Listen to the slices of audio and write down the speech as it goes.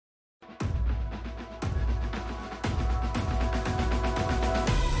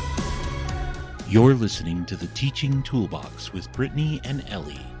You're listening to the Teaching Toolbox with Brittany and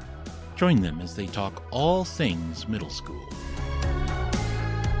Ellie. Join them as they talk all things middle school.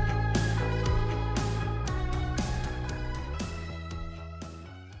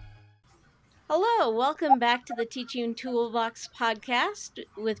 Hello, welcome back to the Teaching Toolbox podcast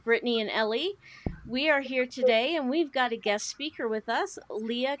with Brittany and Ellie. We are here today and we've got a guest speaker with us,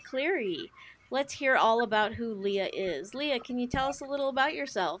 Leah Cleary. Let's hear all about who Leah is. Leah, can you tell us a little about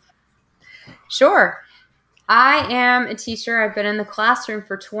yourself? Sure. I am a teacher. I've been in the classroom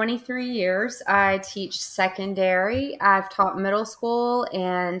for 23 years. I teach secondary. I've taught middle school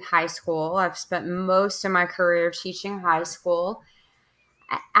and high school. I've spent most of my career teaching high school.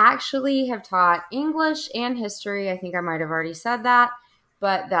 I actually have taught English and history. I think I might have already said that,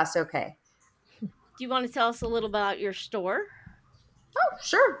 but that's okay. Do you want to tell us a little about your store? Oh,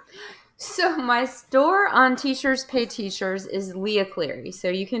 sure. So my store on Teachers Pay Teachers is Leah Cleary. So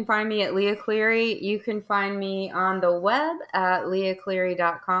you can find me at Leah Cleary. You can find me on the web at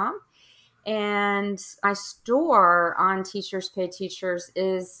leahcleary.com. And my store on Teachers Pay Teachers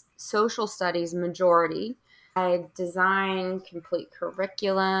is social studies majority. I design complete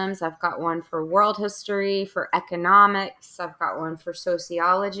curriculums. I've got one for world history, for economics. I've got one for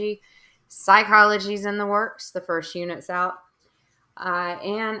sociology. Psychology's in the works. The first unit's out.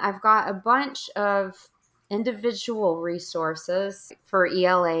 And I've got a bunch of individual resources for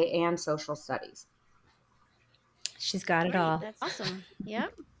ELA and social studies. She's got it all. That's awesome.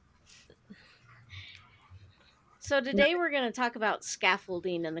 Yep. So today we're going to talk about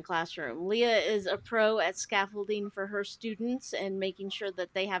scaffolding in the classroom. Leah is a pro at scaffolding for her students and making sure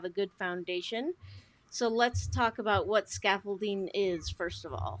that they have a good foundation. So let's talk about what scaffolding is, first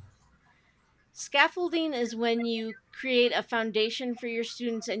of all. Scaffolding is when you create a foundation for your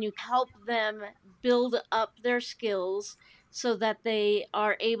students and you help them build up their skills so that they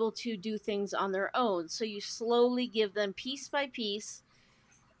are able to do things on their own. So you slowly give them piece by piece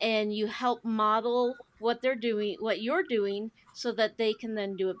and you help model what they're doing, what you're doing, so that they can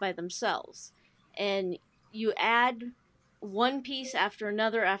then do it by themselves. And you add one piece after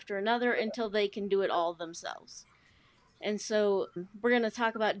another until they can do it all themselves. And so we're going to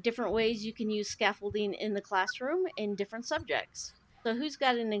talk about different ways you can use scaffolding in the classroom in different subjects. So who's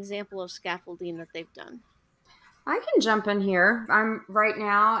got an example of scaffolding that they've done? I can jump in here. I'm right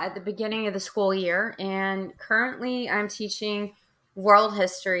now at the beginning of the school year, and currently I'm teaching world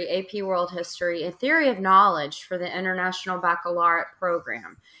history, AP World History, and Theory of Knowledge for the International Baccalaureate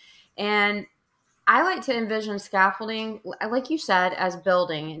program. And I like to envision scaffolding, like you said, as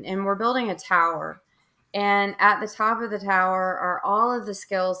building, and we're building a tower. And at the top of the tower are all of the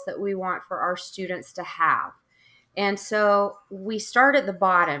skills that we want for our students to have. And so we start at the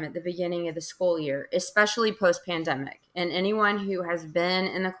bottom at the beginning of the school year, especially post-pandemic. And anyone who has been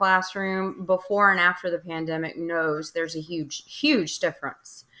in the classroom before and after the pandemic knows there's a huge, huge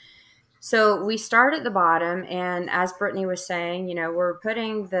difference. So we start at the bottom, and as Brittany was saying, we're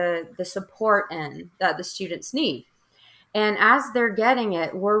putting the support in that the students need. And as they're getting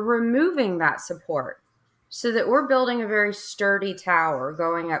it, we're removing that support so that we're building a very sturdy tower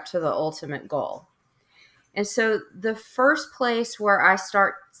going up to the ultimate goal. And so the first place where I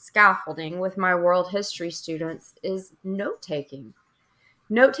start scaffolding with my world history students is note-taking.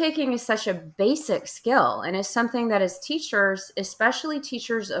 Note-taking is such a basic skill, and is something that as teachers, especially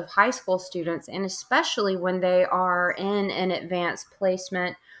teachers of high school students, and especially when they are in an advanced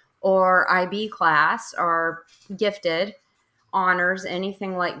placement or IB class or gifted, honors,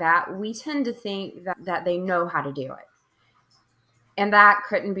 anything like that, we tend to think that they know how to do it. And that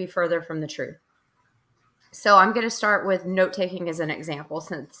couldn't be further from the truth. So I'm going to start with note-taking as an example,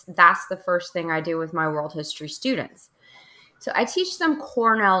 since that's the first thing I do with my world history students. So I teach them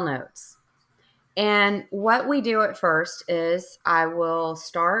Cornell notes. And what we do at first is I will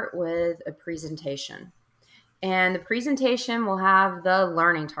start with a presentation. And the presentation will have the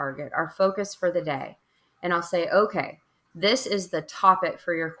learning target, our focus for the day. And I'll say, okay, this is the topic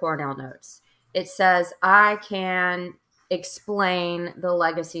for your Cornell notes. It says, I can explain the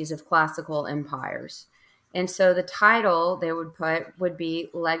legacies of classical empires. And so the title they would put would be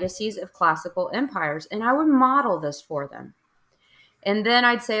Legacies of Classical Empires. And I would model this for them. And then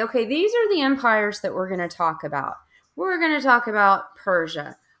I'd say, okay, these are the empires that we're going to talk about. We're going to talk about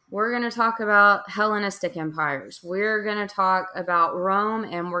Persia. We're going to talk about Hellenistic empires. We're going to talk about Rome,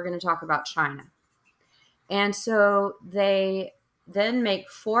 and we're going to talk about China. And so they then make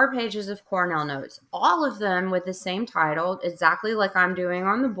 4 pages of Cornell notes, all of them with the same title, exactly like I'm doing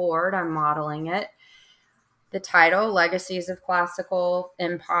on the board. I'm modeling it. The title, Legacies of Classical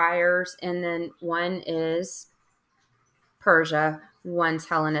Empires, and then one is Persia, one's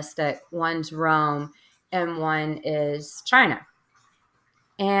Hellenistic, one's Rome, and one is China.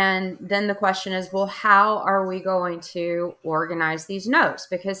 And then the question is, well, how are we going to organize these notes?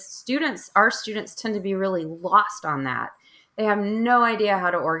 Because our students tend to be really lost on that. They have no idea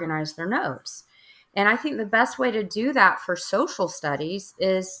how to organize their notes. And I think the best way to do that for social studies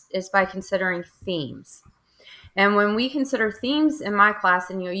is by considering themes. And when we consider themes in my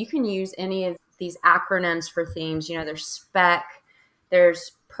class, and you can use any of these acronyms for themes, there's SPEC,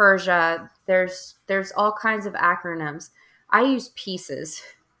 there's Persia, there's all kinds of acronyms. I use pieces.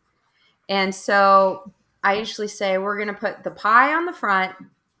 And so I usually say we're going to put the pie on the front,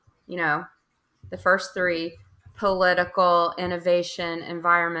 the first three: political, innovation,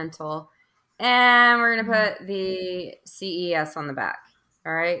 environmental, and we're going to put the CES on the back.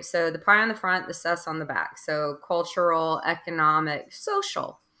 All right. So the pie on the front, the CES on the back. So cultural, economic,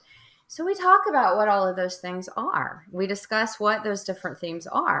 social. So we talk about what all of those things are. We discuss what those different themes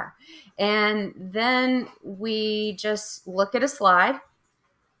are. And then we just look at a slide.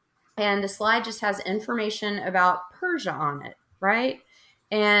 And the slide just has information about Persia on it, right?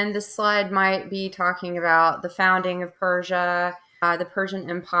 And the slide might be talking about the founding of Persia, the Persian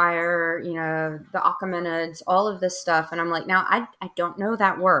Empire, the Achaemenids, all of this stuff. And I'm like, now I don't know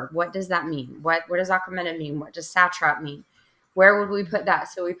that word. What does that mean? What does Achaemenid mean? What does satrap mean? Where would we put that?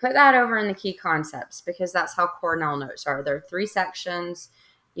 So we put that over in the key concepts, because that's how Cornell notes are. There are 3 sections.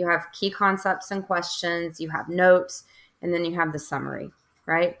 You have key concepts and questions, you have notes, and then you have the summary.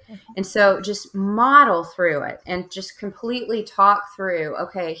 Right. And so just model through it and just completely talk through,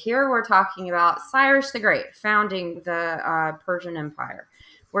 okay, here we're talking about Cyrus the Great founding the Persian Empire.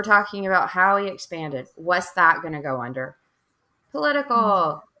 We're talking about how he expanded. What's that going to go under?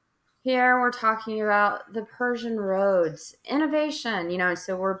 Political. Here we're talking about the Persian roads, innovation,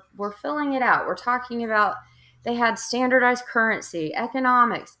 so we're filling it out. We're talking about they had standardized currency,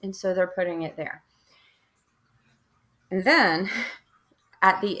 economics, and so they're putting it there. And then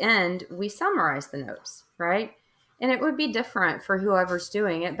at the end, we summarize the notes, right? And it would be different for whoever's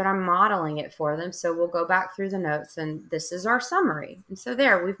doing it, but I'm modeling it for them. So we'll go back through the notes and this is our summary. And so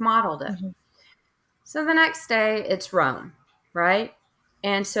there, we've modeled it. So the next day, it's Rome, right?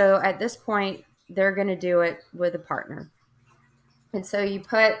 And so at this point, they're going to do it with a partner. And so you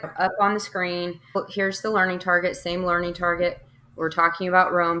put up on the screen, here's the learning target, same learning target. We're talking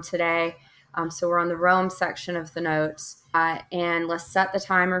about Rome today. So we're on the Rome section of the notes. And let's set the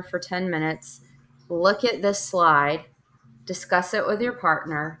timer for 10 minutes. Look at this slide. Discuss it with your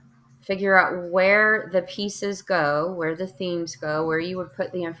partner. Figure out where the pieces go, where the themes go, where you would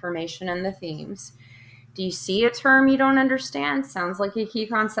put the information in the themes. Do you see a term you don't understand? Sounds like a key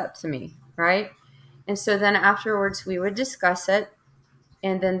concept to me, right? And so then afterwards, we would discuss it.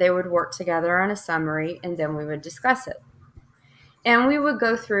 And then they would work together on a summary, and then we would discuss it. And we would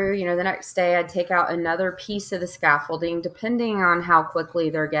go through, the next day I'd take out another piece of the scaffolding, depending on how quickly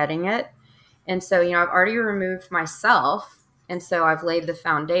they're getting it. And so, I've already removed myself, and so I've laid the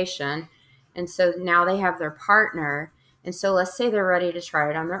foundation. And so now they have their partner. And so let's say they're ready to try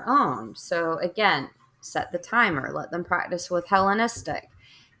it on their own. So again, set the timer, let them practice with Hellenistic,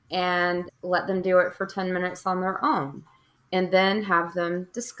 and let them do it for 10 minutes on their own. And then have them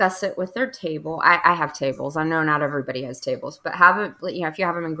discuss it with their table. I have tables. I know not everybody has tables, but have it, if you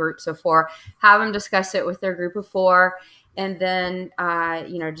have them in groups of 4, have them discuss it with their group of 4. And then,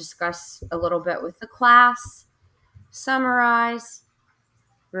 discuss a little bit with the class, summarize,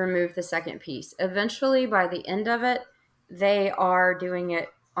 remove the second piece. Eventually, by the end of it, they are doing it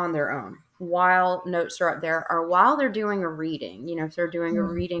on their own while notes are up there, or while they're doing a reading. If they're doing a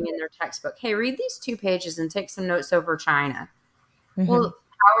reading in their textbook, hey, read these 2 pages and take some notes over China. Well,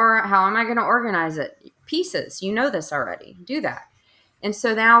 how am I going to organize it? Pieces. This already. Do that. And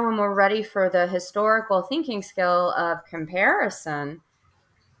so now when we're ready for the historical thinking skill of comparison,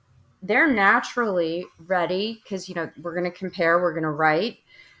 they're naturally ready because, we're going to compare, we're going to write.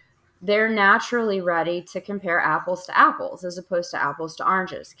 They're naturally ready to compare apples to apples as opposed to apples to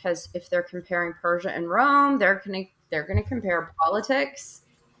oranges. Because if they're comparing Persia and Rome, they're going to compare politics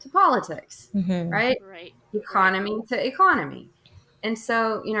to politics, right? Right. Economy to economy. And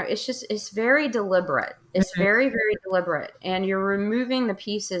so, it's very deliberate. It's very, very deliberate. And you're removing the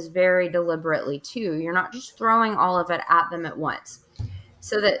pieces very deliberately too. You're not just throwing all of it at them at once.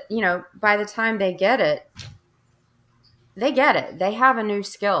 So that, by the time they get it. They have a new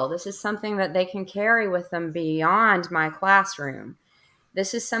skill. This is something that they can carry with them beyond my classroom.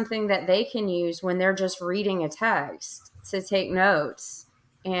 This is something that they can use when they're just reading a text to take notes,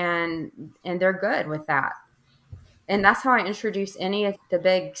 and they're good with that. And that's how I introduce any of the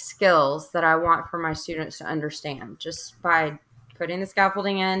big skills that I want for my students to understand, just by putting the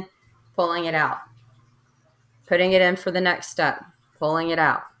scaffolding in, pulling it out, putting it in for the next step, pulling it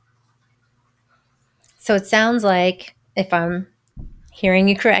out. So it sounds like, if I'm hearing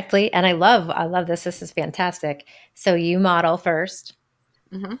you correctly, and I love this. This is fantastic. So you model first.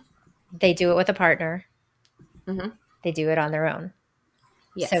 Mm-hmm. They do it with a partner. Mm-hmm. They do it on their own.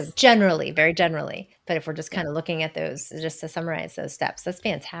 Yes. So generally, very generally, but if we're just kind of looking at those, just to summarize those steps, that's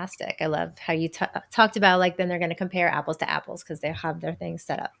fantastic. I love how you talked about, like, then they're going to compare apples to apples because they have their things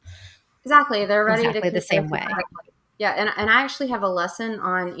set up Exactly. They're ready exactly to the same way. Yeah, and I actually have a lesson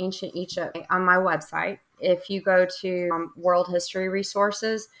on ancient Egypt on my website. If you go to World History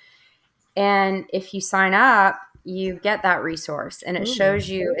Resources, and if you sign up, you get that resource, and it shows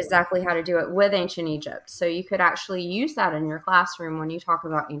you exactly how to do it with ancient Egypt. So you could actually use that in your classroom when you talk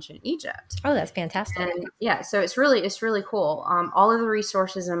about ancient Egypt. Oh, that's fantastic. And yeah, so it's really cool. All of the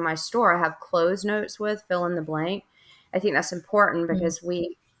resources in my store, I have closed notes with fill in the blank. I think that's important because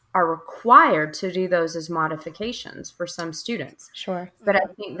we are required to do those as modifications for some students. Sure. But I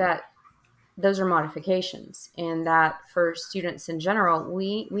think that those are modifications, and that for students in general,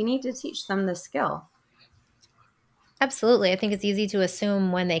 we need to teach them the skill. Absolutely. I think it's easy to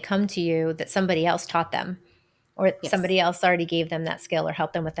assume when they come to you that somebody else taught them, or somebody else already gave them that skill or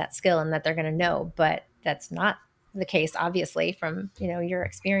helped them with that skill, and that they're going to know. But that's not the case, obviously, from your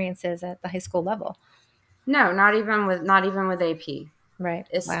experiences at the high school level. No, not even with AP. Right.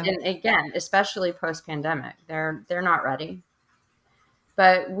 Wow. And again, especially post-pandemic, they're not ready.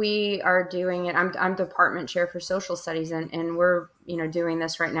 But we are doing it. I'm department chair for social studies, and we're doing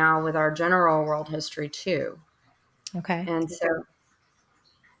this right now with our general world history too. Okay. And so,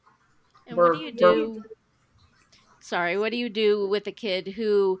 and what do you do? Sorry, what do you do with a kid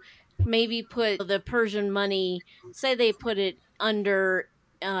who maybe put the Persian money? Say they put it under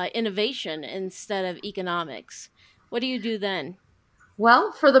innovation instead of economics. What do you do then?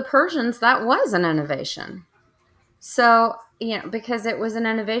 Well, for the Persians, that was an innovation. So, because it was an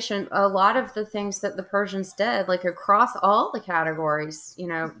innovation, a lot of the things that the Persians did, like across all the categories,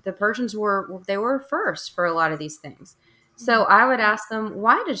 the Persians were first for a lot of these things. So I would ask them,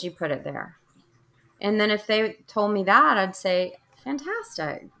 why did you put it there? And then if they told me that, I'd say,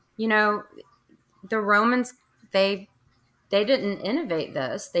 fantastic. The Romans, they didn't innovate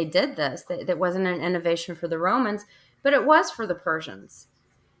this. They did this. That wasn't an innovation for the Romans, but it was for the Persians.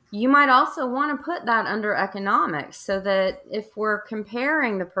 You might also want to put that under economics, so that if we're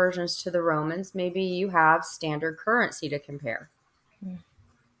comparing the Persians to the Romans, maybe you have standard currency to compare.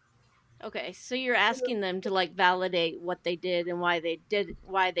 Okay, so you're asking them to validate what they did and why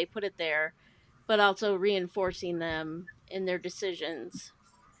they put it there, but also reinforcing them in their decisions.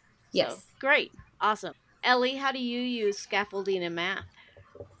 Yes. So, great. Awesome. Ellie, how do you use scaffolding in math?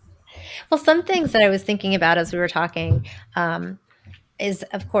 Well, some things that I was thinking about as we were talking is,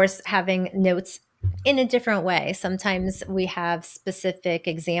 of course, having notes in a different way. Sometimes we have specific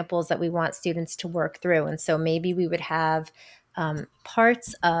examples that we want students to work through. And so maybe we would have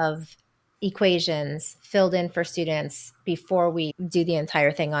parts of equations filled in for students before we do the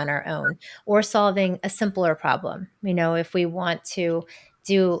entire thing on our own, or solving a simpler problem. If we want to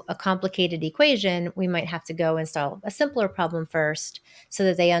do a complicated equation, we might have to go and solve a simpler problem first so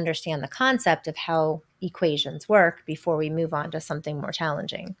that they understand the concept of how equations work before we move on to something more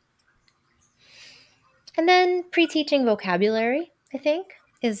challenging. And then pre-teaching vocabulary, I think,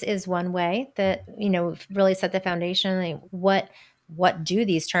 is one way that, really set the foundation. Like, what do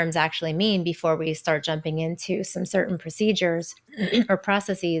these terms actually mean before we start jumping into some certain procedures or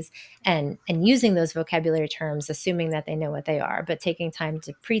processes and using those vocabulary terms, assuming that they know what they are, but taking time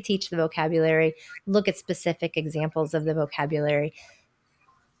to pre-teach the vocabulary, look at specific examples of the vocabulary,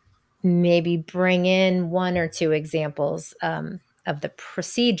 maybe bring in one or two examples of the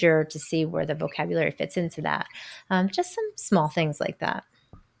procedure to see where the vocabulary fits into that. Just some small things like that.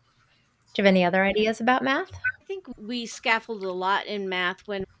 Do you have any other ideas about math? I think we scaffold a lot in math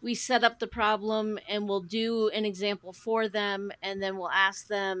when we set up the problem and we'll do an example for them, and then we'll ask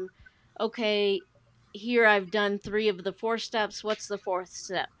them, okay, here I've done 3 of the 4 steps. What's the 4th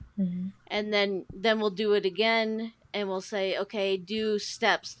step? Mm-hmm. And then we'll do it again, and we'll say, okay, do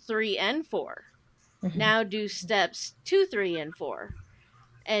steps 3 and 4. Mm-hmm. Now do steps 2, 3, and 4.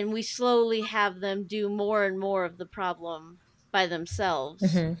 And we slowly have them do more and more of the problem by themselves.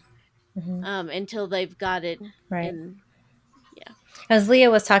 Mm-hmm. Mm-hmm. Until they've got it. Right. And yeah. As Leah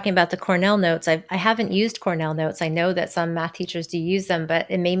was talking about the Cornell notes, I haven't used Cornell notes. I know that some math teachers do use them, but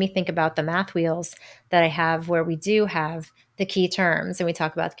it made me think about the math wheels that I have, where we do have the key terms, and we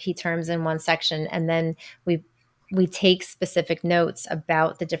talk about the key terms in one section, and then we we take specific notes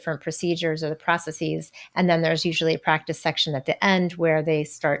about the different procedures or the processes, and then there's usually a practice section at the end where they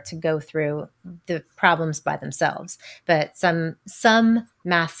start to go through the problems by themselves. But some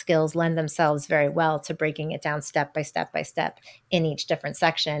math skills lend themselves very well to breaking it down step by step by step in each different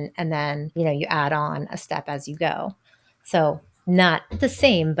section, and then you add on a step as you go. So not the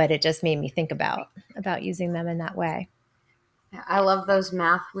same, but it just made me think about using them in that way. I love those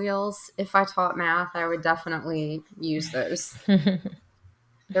math wheels. If I taught math, I would definitely use those.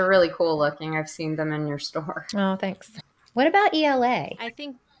 They're really cool looking. I've seen them in your store. Oh, thanks. What about ELA? I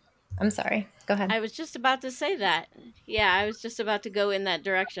think I'm sorry. Go ahead. I was just about to say that. Yeah, I was just about to go in that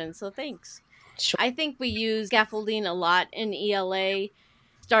direction. So thanks. Sure. I think we use scaffolding a lot in ELA,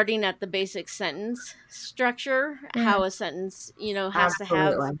 starting at the basic sentence structure, how a sentence, has to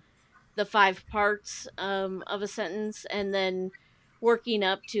have Absolutely. the 5 parts of a sentence, and then working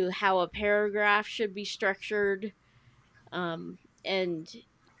up to how a paragraph should be structured, and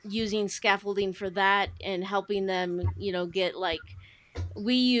using scaffolding for that, and helping them, get like,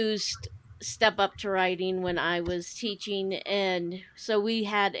 we used Step Up to Writing when I was teaching, and so we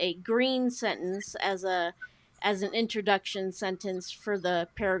had a green sentence as an introduction sentence for the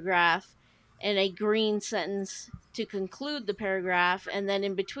paragraph, and a green sentence to conclude the paragraph, and then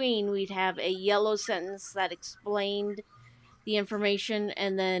in between we'd have a yellow sentence that explained the information,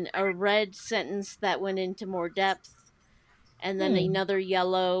 and then a red sentence that went into more depth, and then another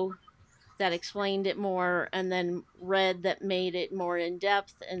yellow that explained it more, and then red that made it more in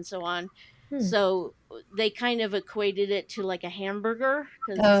depth, and so on. So they kind of equated it to like a hamburger,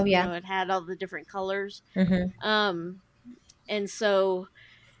 because Oh, yeah. it had all the different colors. Mm-hmm. And so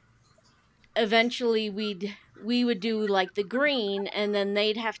eventually we would do like the green, and then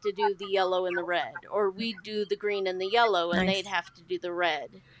they'd have to do the yellow and the red, or we'd do the green and the yellow and they'd Nice. have to do the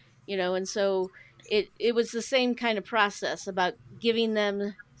red, and so it was the same kind of process about giving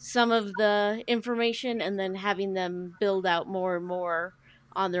them some of the information and then having them build out more and more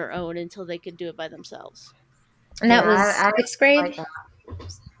on their own until they could do it by themselves. And that was I sixth grade? like that.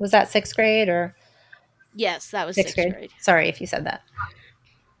 Was that sixth grade or Yes, that was sixth sixth grade? grade. Sorry if you said that.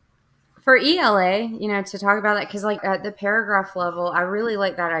 For ELA, to talk about that, because like at the paragraph level, I really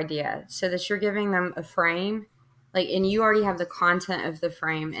like that idea, so that you're giving them a frame, and you already have the content of the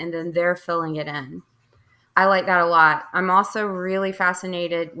frame, and then they're filling it in. I like that a lot. I'm also really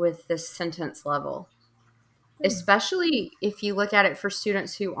fascinated with the sentence level, especially if you look at it for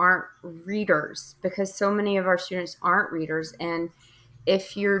students who aren't readers, because so many of our students aren't readers. And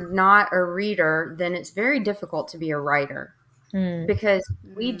if you're not a reader, then it's very difficult to be a writer, because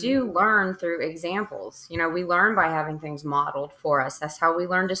we do learn through examples. We learn by having things modeled for us. That's how we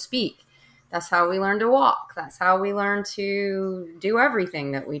learn to speak. That's how we learn to walk. That's how we learn to do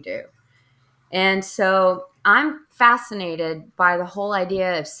everything that we do. And so I'm fascinated by the whole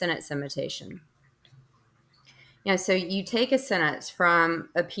idea of sentence imitation. So you take a sentence from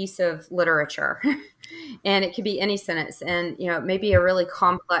a piece of literature, and it could be any sentence, and maybe a really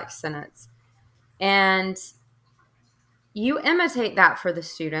complex sentence, and you imitate that for the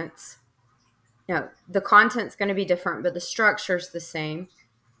students. The content's going to be different, but the structure's the same.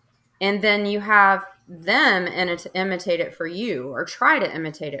 And then you have them imitate it for you, or try to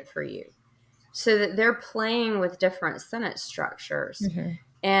imitate it for you, so that they're playing with different sentence structures.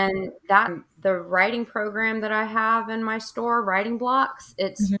 And that the writing program that I have in my store, Writing Blocks,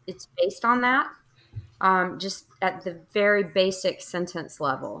 it's based on that, just at the very basic sentence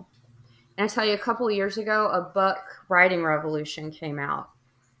level. And I tell you, a couple of years ago, a book, Writing Revolution, came out.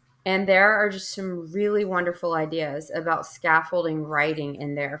 And there are just some really wonderful ideas about scaffolding writing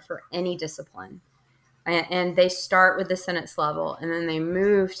in there for any discipline. And they start with the sentence level, and then they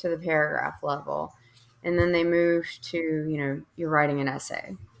move to the paragraph level, and then they move to, you're writing an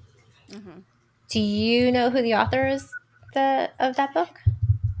essay. Do you know who the author is of that book?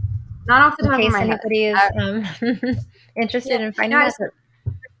 Not off the top of my head. Anybody is interested in finding that.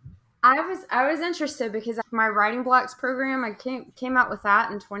 I was interested because my Writing Blocks program, I came out with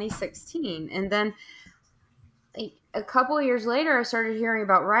that in 2016, and then a couple of years later, I started hearing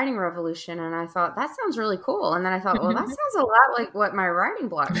about Writing Revolution, and I thought, that sounds really cool. And then I thought, well, that sounds a lot like what my Writing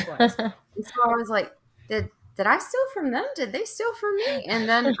Blocks was. And so I was like, did I steal from them? Did they steal from me? And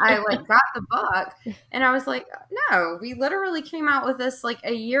then I got the book, and I was like, no, we literally came out with this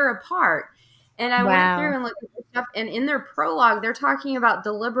a year apart. And I went through and looked at the stuff, and in their prologue, they're talking about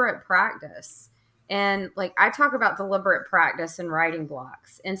deliberate practice. And I talk about deliberate practice and Writing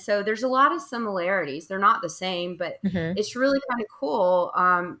Blocks. And so there's a lot of similarities. They're not the same, but it's really kind of cool.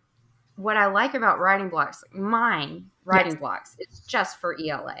 What I like about Writing Blocks, Writing Blocks, it's just for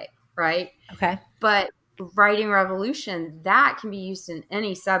ELA, right? Okay. But writing revolution, that can be used in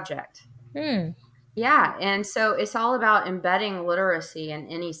any subject. Yeah. And so it's all about embedding literacy in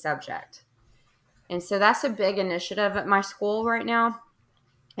any subject. And so that's a big initiative at my school right now.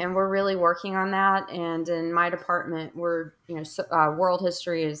 And we're really working on that. And in my department, we're, world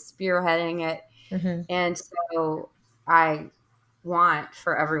history is spearheading it. Mm-hmm. And so I want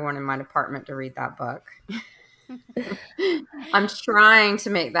for everyone in my department to read that book. I'm trying to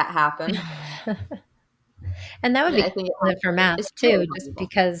make that happen. And that would be I think good for math too, really just valuable.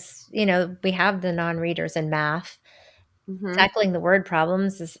 because, we have the non-readers in math. Mm-hmm. Tackling the word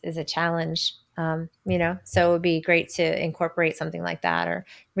problems is a challenge, so it would be great to incorporate something like that or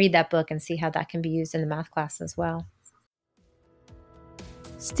read that book and see how that can be used in the math class as well.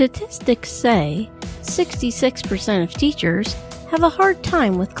 Statistics say 66% of teachers have a hard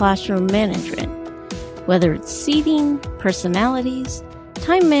time with classroom management. Whether it's seating, personalities,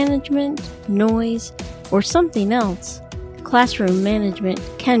 time management, noise, or something else, classroom management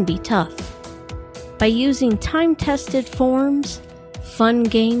can be tough. By using time-tested forms, fun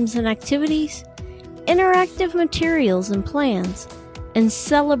games and activities, interactive materials and plans, and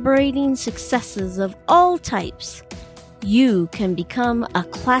celebrating successes of all types, you can become a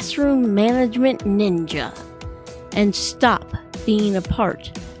classroom management ninja and stop being a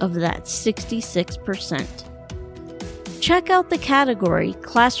part of that 66%. Check out the category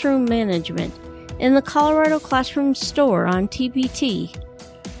Classroom Management in the Colorado Classroom store on TPT,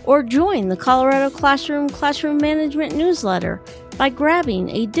 or join the Colorado Classroom Management newsletter by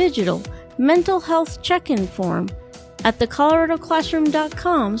grabbing a digital mental health check-in form at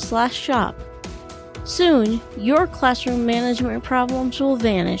thecoloradoclassroom.com/shop. Soon, your classroom management problems will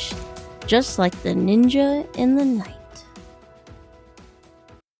vanish, just like the ninja in the night.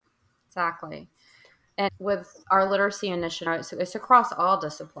 Exactly. And with our literacy initiative, it's across all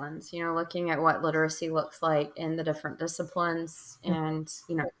disciplines, looking at what literacy looks like in the different disciplines. And,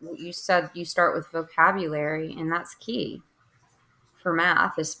 you said you start with vocabulary, and that's key for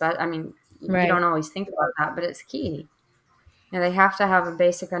math. You don't always think about that, but it's key. And they have to have a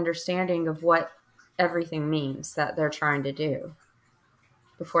basic understanding of what everything means that they're trying to do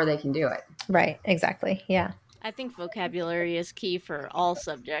before they can do it. Right, exactly. Yeah. I think vocabulary is key for all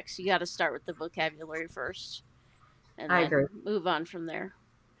subjects. You got to start with the vocabulary first, and I then agree. move on from there.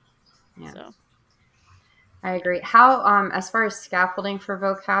 Yeah. So I agree. How, as far as scaffolding for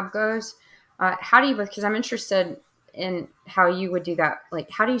vocab goes, how do you, because I'm interested in how you would do that. Like,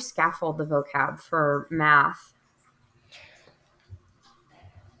 how do you scaffold the vocab for math?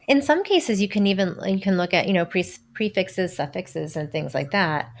 In some cases, you can look at prefixes, suffixes, and things like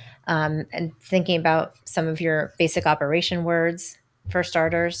that, and thinking about some of your basic operation words for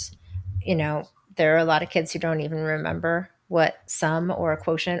starters. There are a lot of kids who don't even remember what sum or a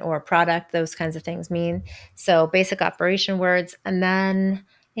quotient or a product, those kinds of things mean. So basic operation words, and then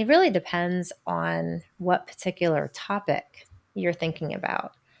it really depends on what particular topic you're thinking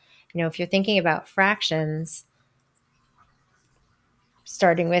about. If you're thinking about fractions,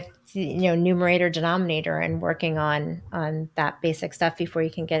 starting with numerator, denominator, and working on that basic stuff before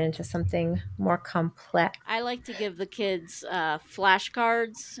you can get into something more complex. I like to give the kids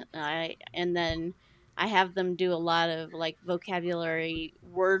flashcards, and then I have them do a lot of like vocabulary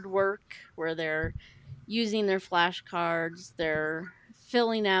word work where they're using their flashcards, they're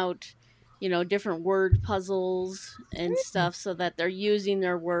filling out, different word puzzles and stuff so that they're using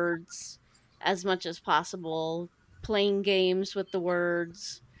their words as much as possible, playing games with the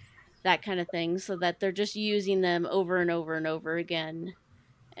words, that kind of thing, so that they're just using them over and over and over again.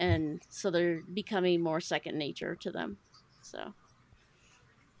 And so they're becoming more second nature to them. So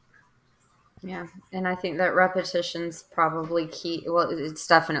Yeah, and I think that repetition's probably key. Well, it's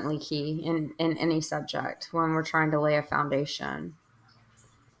definitely key in any subject when we're trying to lay a foundation,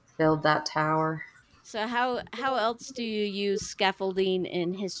 build that tower. So how else do you use scaffolding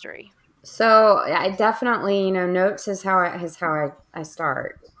in history? So I definitely, notes is how I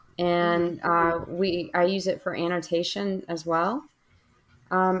start, and I use it for annotation as well.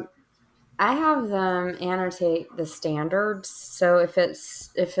 I have them annotate the standards. So if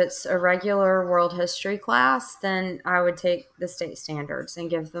it's a regular world history class, then I would take the state standards and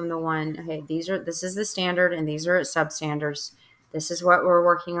give them the one, hey, this is the standard and these are its substandards. This is what we're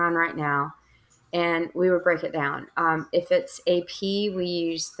working on right now. And we would break it down. If it's AP, we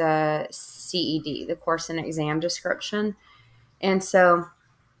use the CED, the course and exam description. And so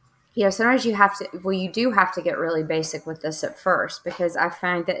sometimes you do have to get really basic with this at first, because I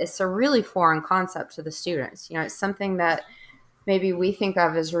find that it's a really foreign concept to the students. It's something that maybe we think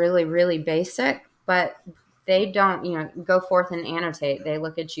of as really, really basic, but they don't, go forth and annotate. They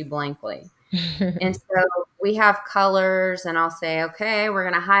look at you blankly. And so we have colors, and I'll say, okay, we're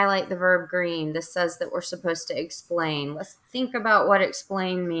going to highlight the verb green. This says that we're supposed to explain. Let's think about what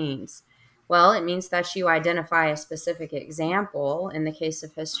explain means. Well, it means that you identify a specific example in the case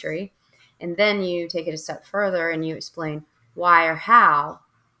of history, and then you take it a step further and you explain why or how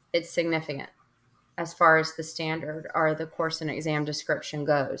it's significant as far as the standard or the course and exam description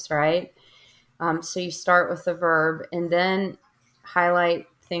goes, right? So you start with the verb and then highlight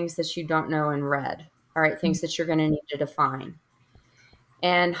things that you don't know in red, all right, things that you're going to need to define.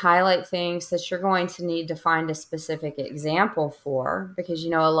 And highlight things that you're going to need to find a specific example for, because, a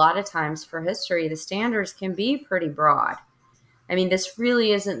lot of times for history, the standards can be pretty broad. I mean, this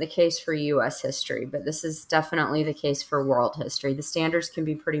really isn't the case for U.S. history, but this is definitely the case for world history. The standards can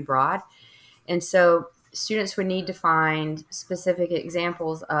be pretty broad. And so students would need to find specific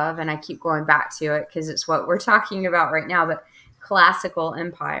examples of, and I keep going back to it because it's what we're talking about right now, but classical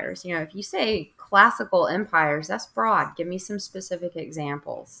empires. If you say classical empires, that's broad. Give me some specific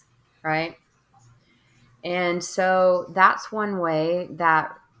examples, right? And so that's one way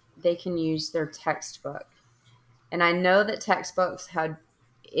that they can use their textbook. And I know that textbooks had,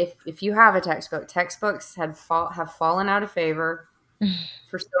 if you have a textbook, textbooks have fallen out of favor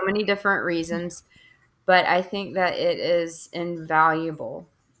for so many different reasons. But I think that it is invaluable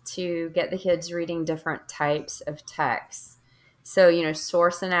to get the kids reading different types of texts. So,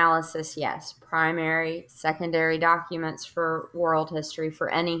 source analysis, yes. Primary, secondary documents for world history,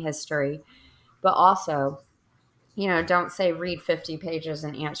 for any history. But also, don't say read 50 pages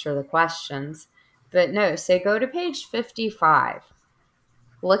and answer the questions. But no, say go to page 55.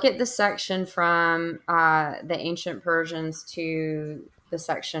 Look at the section from the ancient Persians to the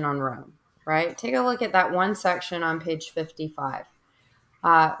section on Rome, right? Take a look at that one section on page 55.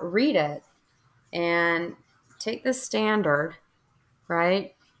 Read it and take the standard,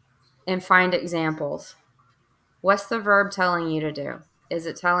 right, and find examples. What's the verb telling you to do? Is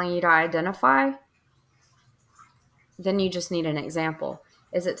it telling you to identify? Then you just need an example.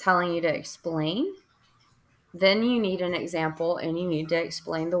 Is it telling you to explain? Then you need an example and you need to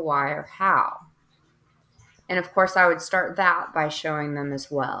explain the why or how. And of course, I would start that by showing them as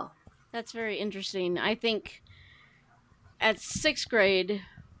well. That's very interesting. I think at 6th grade,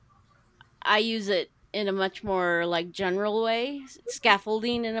 I use it in a much more general way,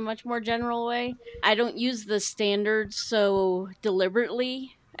 scaffolding in a much more general way. I don't use the standards so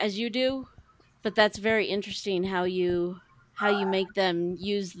deliberately as you do, but that's very interesting how you make them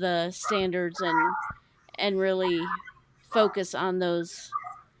use the standards and really focus on those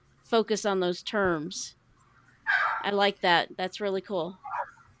terms. I like that. That's really cool.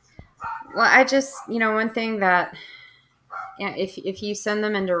 Well, I just, one thing that, if you send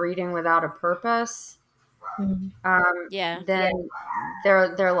them into reading without a purpose, then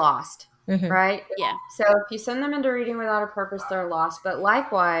they're lost, right? Yeah. So if you send them into reading without a purpose, they're lost. But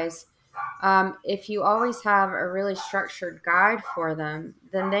likewise, if you always have a really structured guide for them,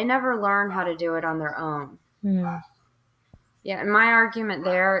 then they never learn how to do it on their own. Yeah, and my argument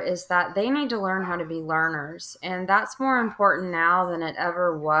there is that they need to learn how to be learners. And that's more important now than it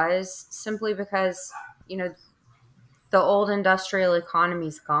ever was, simply because, the old industrial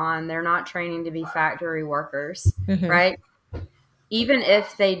economy's gone. They're not training to be factory workers, right? Even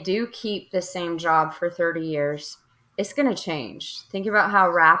if they do keep the same job for 30 years, it's going to change. Think about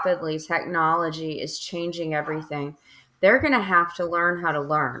how rapidly technology is changing everything. They're going to have to learn how to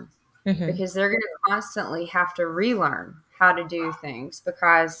learn because they're going to constantly have to relearn how to do things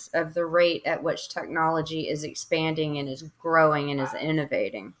because of the rate at which technology is expanding and is growing and is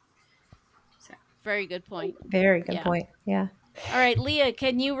innovating. Very good point. Very good point. Yeah. All right, Leah,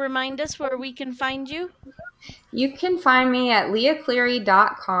 can you remind us where we can find you? You can find me at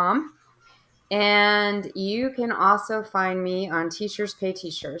leahcleary.com. And you can also find me on Teachers Pay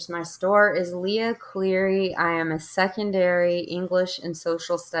Teachers. My store is Leah Cleary. I am a secondary English and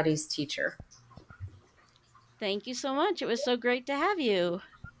social studies teacher. Thank you so much. It was so great to have you.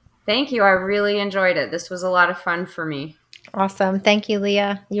 Thank you. I really enjoyed it. This was a lot of fun for me. Awesome. Thank you,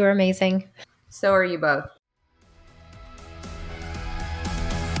 Leah. You were amazing. So are you both.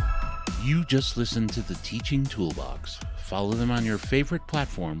 You just listened to the Teaching Toolbox. Follow them on your favorite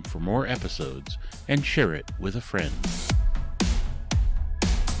platform for more episodes and share it with a friend.